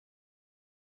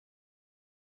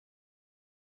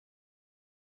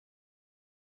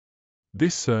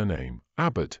This surname,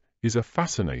 Abbott, is a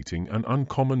fascinating and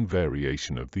uncommon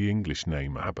variation of the English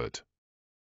name Abbott.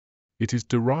 It is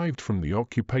derived from the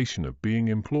occupation of being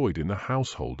employed in the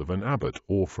household of an abbot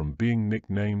or from being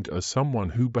nicknamed as someone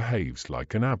who behaves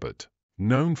like an abbot,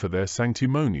 known for their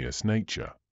sanctimonious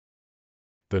nature.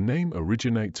 The name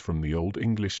originates from the Old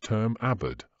English term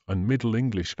abbot and Middle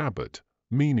English abbot,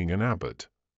 meaning an abbot,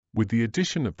 with the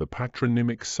addition of the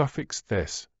patronymic suffix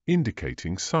 "-thes",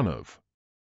 indicating son of.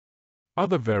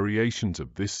 Other variations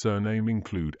of this surname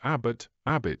include Abbott,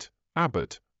 Abbitt,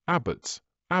 Abbott, Abbots,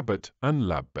 Abbott, and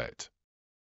Labbet.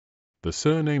 The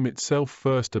surname itself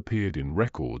first appeared in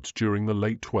records during the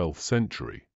late 12th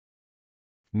century.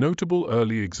 Notable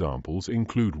early examples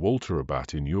include Walter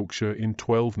Abat in Yorkshire in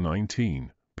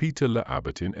 1219, Peter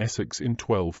Abbott in Essex in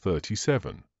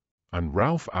 1237, and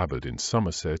Ralph Abbod in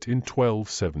Somerset in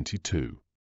 1272.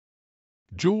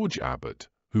 George Abbott,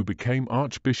 who became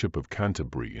Archbishop of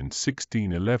Canterbury in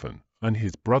 1611, and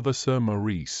his brother Sir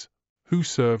Maurice, who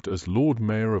served as Lord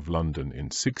Mayor of London in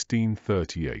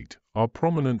 1638, are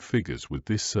prominent figures with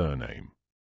this surname.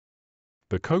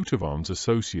 The coat of arms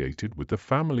associated with the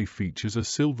family features a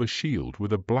silver shield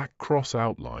with a black cross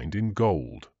outlined in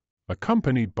gold,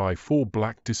 accompanied by 4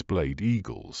 black displayed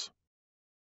eagles.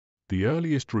 The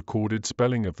earliest recorded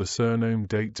spelling of the surname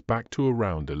dates back to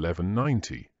around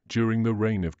 1190, during the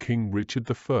reign of King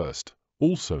Richard I,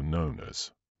 also known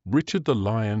as Richard the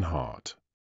Lionheart.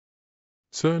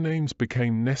 Surnames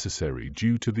became necessary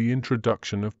due to the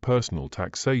introduction of personal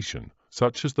taxation,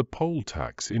 such as the poll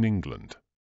tax in England.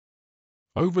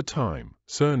 Over time,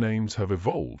 surnames have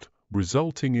evolved,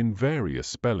 resulting in various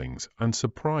spellings and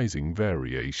surprising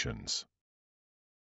variations.